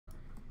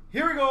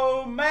Here we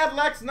go,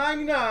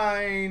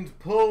 Madlex99's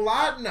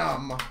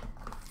Platinum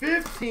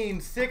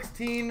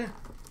 1516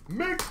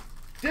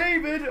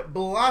 McDavid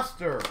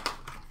Blaster.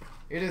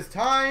 It is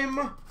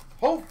time,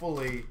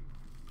 hopefully,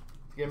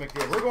 to get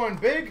McDavid. We're going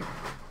big.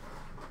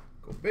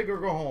 Go big or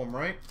go home,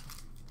 right?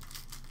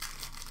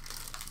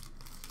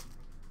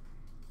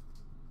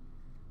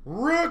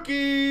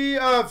 Rookie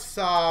of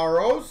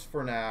Saros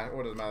for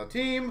what does it matter?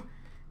 Team.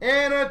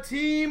 And a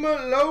team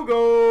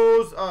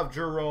logos of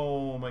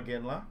Jerome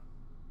Iginla.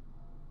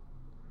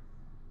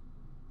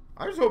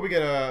 I just hope we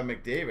get a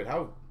McDavid.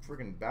 How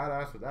freaking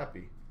badass would that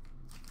be?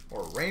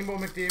 Or a rainbow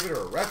McDavid,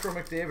 or a retro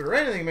McDavid, or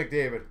anything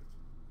McDavid.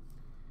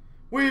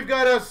 We've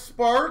got a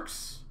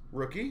Sparks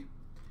rookie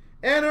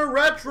and a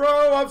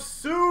retro of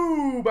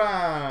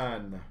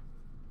Subban.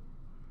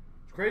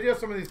 It's crazy how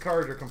some of these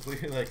cards are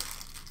completely like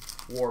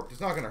warped. It's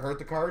not going to hurt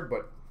the card,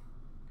 but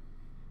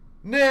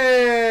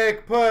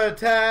Nick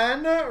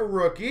Patan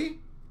rookie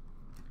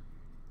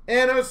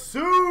and a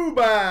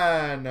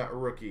Subban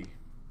rookie.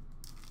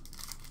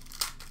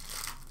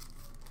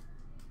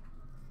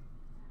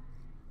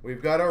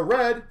 We've got a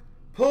red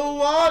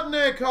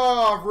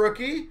Plotnikov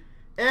rookie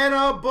and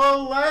a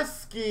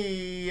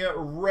Bolesky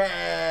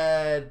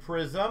red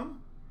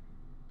prism.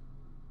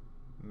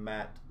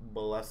 Matt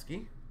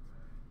Bolesky.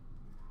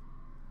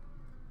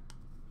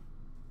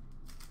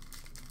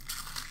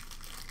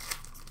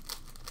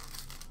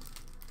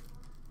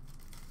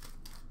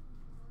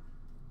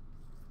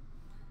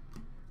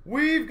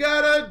 We've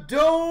got a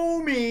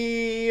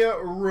Domi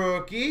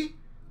rookie.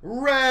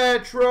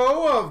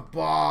 Retro of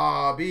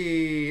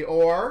Bobby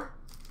Orr.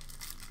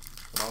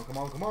 Come on, come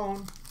on, come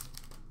on.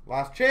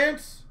 Last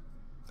chance.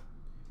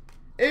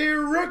 A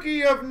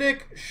rookie of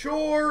Nick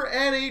Shore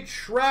and a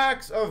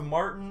Tracks of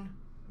Martin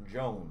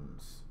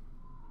Jones.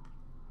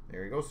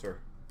 There you go, sir.